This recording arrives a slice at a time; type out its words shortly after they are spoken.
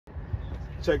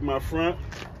check my front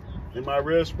and my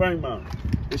rear spring mount.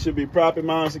 It should be properly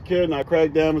mounted, secure, not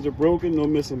cracked, damaged, or broken, no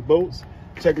missing bolts.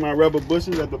 Check my rubber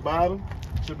bushings at the bottom.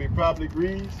 Should be properly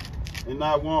greased and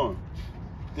not worn.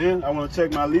 Then I want to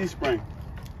check my leaf spring.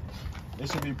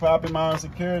 It should be properly mounted,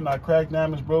 secure, not cracked,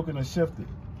 damaged, broken, or shifted.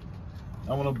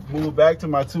 I want to move back to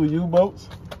my 2 U-bolts.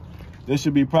 They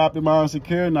should be properly mounted,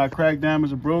 secure, not cracked,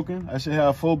 damaged, or broken. I should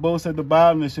have 4 bolts at the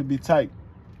bottom. They should be tight.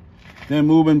 Then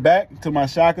moving back to my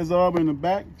shock absorber in the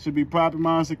back, should be properly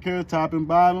mounted, secure, top and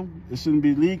bottom. It shouldn't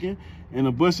be leaking, and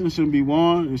the bushing shouldn't be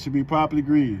worn. It should be properly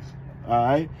greased. All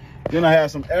right. Then I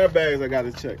have some airbags I got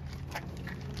to check.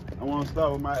 I want to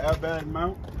start with my airbag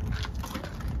mount.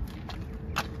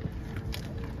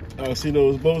 See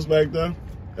those bolts back there?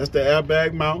 That's the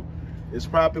airbag mount. It's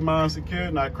properly mounted, secure,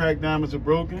 not cracked, damaged, or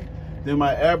broken. Then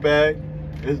my airbag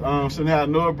is shouldn't have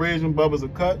no abrasion, bubbles, or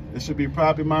cut. It should be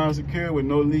properly mounted, secure with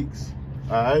no leaks.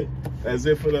 All right, that's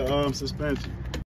it for the suspension.